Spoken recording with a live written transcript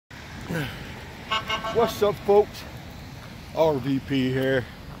What's up, folks? RVP here.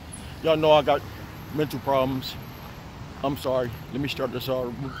 Y'all know I got mental problems. I'm sorry. Let me start this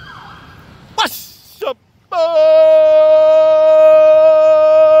over. What's up, bugs?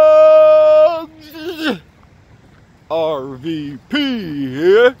 RVP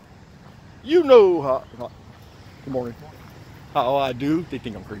here. You know how good morning. How I do. They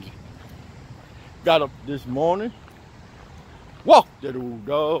think I'm crazy. Got up this morning, walked that old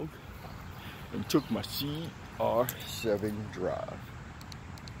dog, and took my CR7 drive.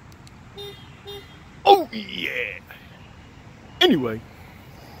 Oh yeah! Anyway,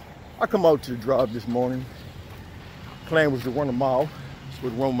 I come out to the drive this morning. Plan was to run a mile. This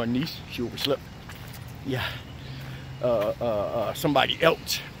was run my niece. She overslept. Yeah. Somebody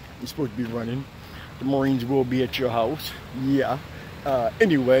else is supposed to be running. The Marines will be at your house. Yeah.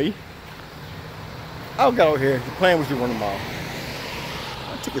 Anyway, I got out here. The plan was to run a mile.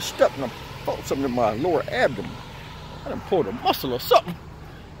 I took a step and I felt something in my lower abdomen. I done pulled a muscle or something.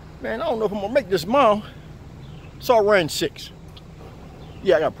 Man, I don't know if I'm gonna make this mile. So I ran 6.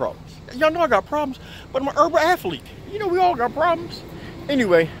 Yeah, I got problems. Y'all know I got problems, but I'm an urban athlete. You know we all got problems.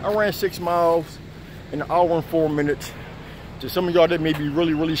 Anyway, I ran 6 miles in 1 hour and 4 minutes. To some of y'all that may be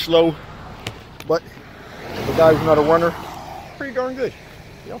really, really slow, but the guy who's not a runner, pretty darn good.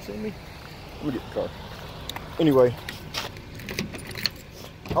 Y'all see me? Let me get the car. Anyway,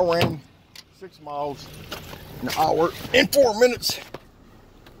 I ran 6 miles in 1 hour and 4 minutes.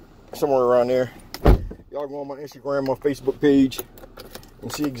 Somewhere around there. Y'all go on my Instagram, my Facebook page,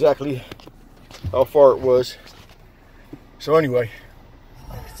 and see exactly how far it was. So anyway,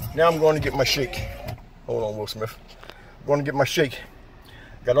 now I'm going to get my shake. Hold on, Will Smith. I'm going to get my shake.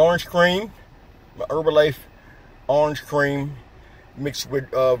 Got orange cream, my Herbalife orange cream mixed with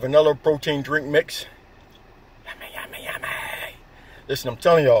vanilla protein drink mix. Yummy, yummy, yummy. Listen, I'm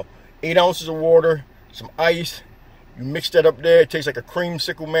telling y'all, 8 ounces of water, some ice. You mix that up there, it tastes like a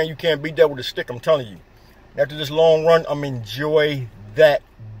creamsicle, man. You can't beat that with a stick, I'm telling you. After this long run, I'm enjoy that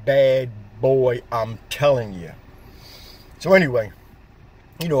bad boy, I'm telling you. So anyway,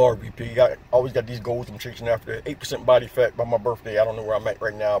 you know RVP, I always got these goals I'm chasing after. 8% body fat by my birthday. I don't know where I'm at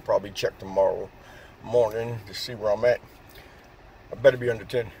right now. I'll probably check tomorrow morning to see where I'm at. I better be under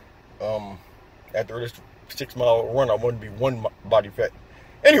 10. After this 6-mile run, I want to be 1 body fat.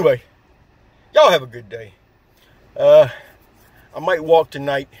 Anyway, y'all have a good day. I might walk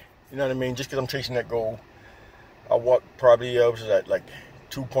tonight, you know what I mean, just because I'm chasing that goal. I walk probably, what was that, like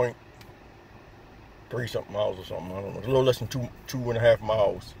 2.3 something miles or something, I don't know, it's a little less than 2.5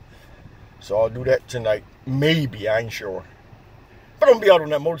 miles. So I'll do that tonight, maybe, I ain't sure. But I'm going to be out on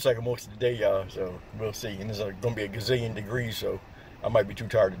that motorcycle most of the day, y'all, so we'll see. And it's going to be a gazillion degrees, so I might be too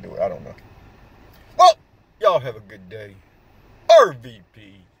tired to do it, I don't know. Well, y'all have a good day.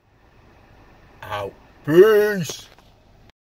 RVP out. Peace.